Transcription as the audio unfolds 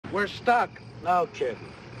We're stuck. No kidding.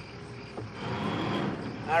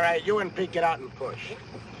 All right, you and Pete get out and push.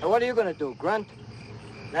 Now, what are you gonna do, grunt?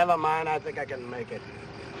 Never mind, I think I can make it.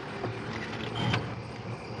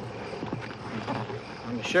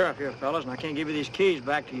 I'm the sheriff here, fellas, and I can't give you these keys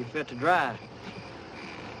back till you're fit to drive.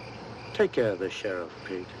 Take care of the sheriff,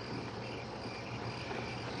 Pete.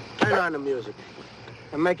 Turn on the music.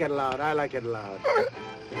 And make it loud. I like it loud.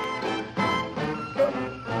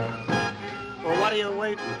 Well, what are you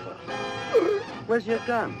waiting for? Where's your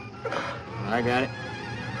gun? I got it.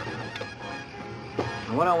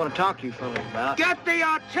 And what I want to talk to you fellas about... Get the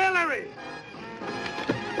artillery!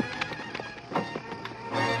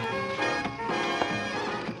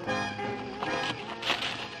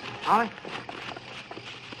 Holly?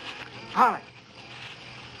 Holly?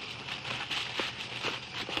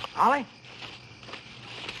 Holly?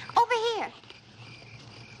 Over here.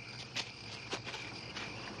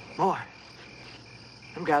 Boy,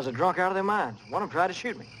 them guys are drunk out of their minds. One of them tried to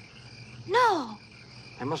shoot me. No.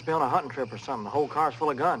 They must be on a hunting trip or something. The whole car's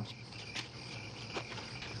full of guns.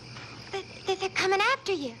 They're coming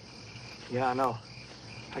after you. Yeah, I know.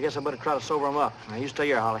 I guess I better try to sober them up. Now, you stay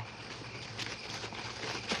here, Holly.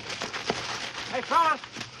 Hey, fellas!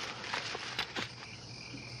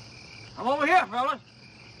 I'm over here, fellas.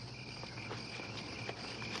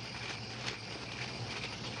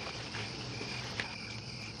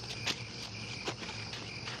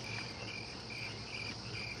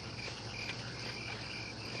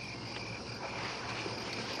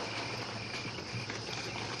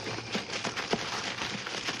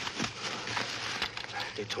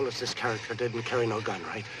 They told us this character didn't carry no gun,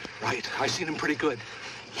 right? Right. I seen him pretty good.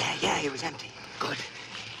 Yeah, he was empty. Good.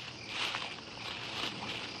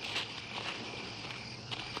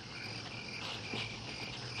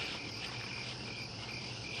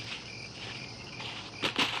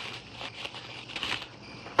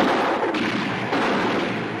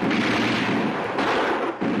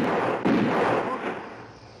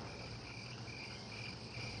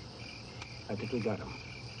 I think we got him.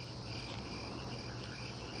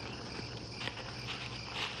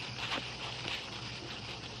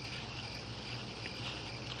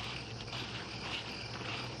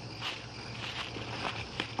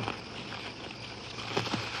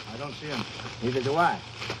 I don't see him. Neither do I.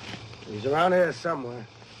 He's around here somewhere.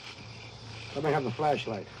 Let me have the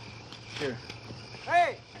flashlight. Here.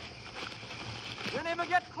 Hey! Didn't even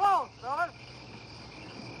get close, fellas.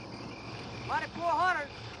 Mighty poor hunters.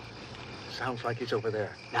 Sounds like he's over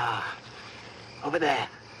there. Nah. Over there.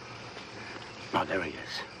 Oh, there he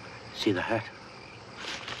is. See the hat?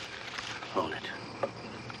 Hold it.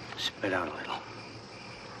 Spread out a little.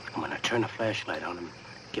 I'm gonna turn the flashlight on him.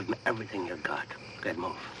 Give him everything you got. Good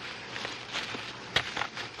move.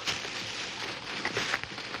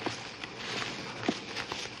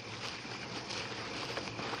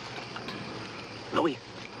 Louis?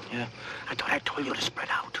 Yeah? I thought I told you to spread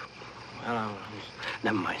out. Well,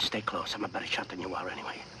 Never mind, stay close. I'm a better shot than you are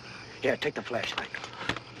anyway. Here, take the flashlight.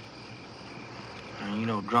 you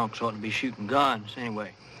know drunks ought to be shooting guns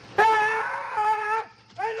anyway. Ah!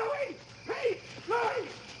 Hey, Louis! Pete! Louis!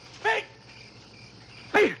 Pete!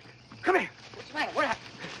 Pete! Come here. What's the matter? What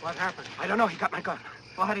happened? What happened? I don't know. He got my gun.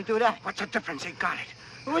 Well, how'd he do that? What's the difference? He got it.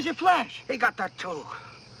 Where's your flash? He got that too.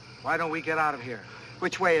 Why don't we get out of here?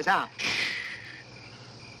 Which way is out?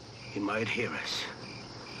 He might hear us.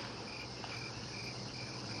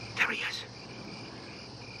 There he is.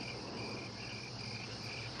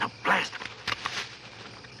 Now blast him.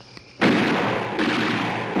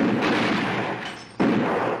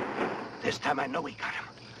 This time I know he got him.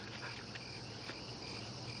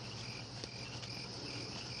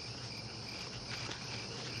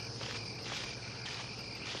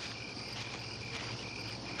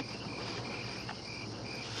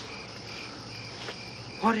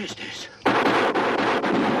 What is this?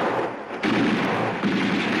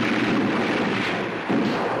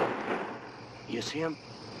 You see him?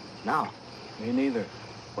 No, me neither.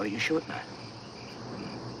 What are you shooting at?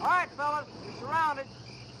 All right, fellas, you're surrounded.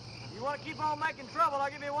 If you want to keep on making trouble,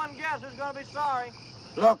 I'll give you one guess who's going to be sorry.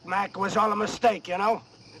 Look, Mac, it was all a mistake, you know?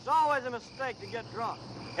 It's always a mistake to get drunk.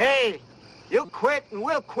 Hey, you quit and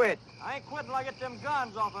we'll quit. I ain't quitting till I get them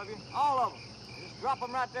guns off of you, all of them. Just drop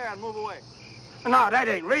them right there and move away. No, that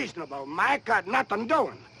ain't reasonable. Mac got nothing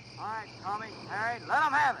doing. All right, Tommy, Harry, let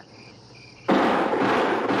them have it.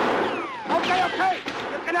 Okay.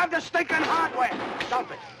 You can have the stinking hardware. Dump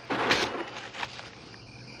it.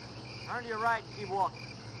 Turn to your right and keep walking.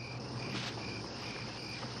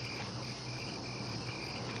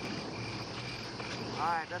 All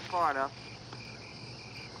right, that's far enough.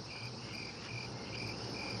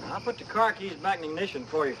 I'll put the car keys back in the ignition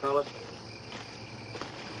for you, fellas.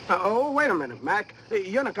 Oh, wait a minute, Mac.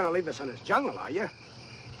 You're not going to leave us in this jungle, are you?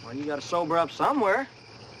 Well, you got to sober up somewhere.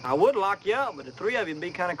 I would lock you up, but the three of you'd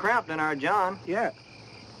be kind of cramped in our John. Yeah.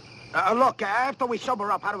 Look, after we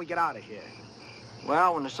sober up, how do we get out of here?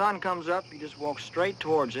 Well, when the sun comes up, you just walk straight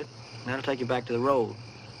towards it, and that'll take you back to the road.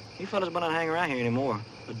 You fellas better not hang around here anymore.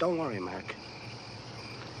 But don't worry, Mac.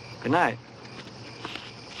 Good night.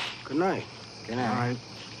 Good night. Good night. All right.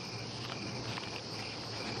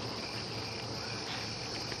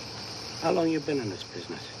 How long you been in this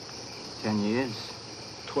business? 10 years.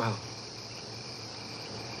 12.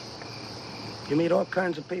 You meet all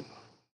kinds of people.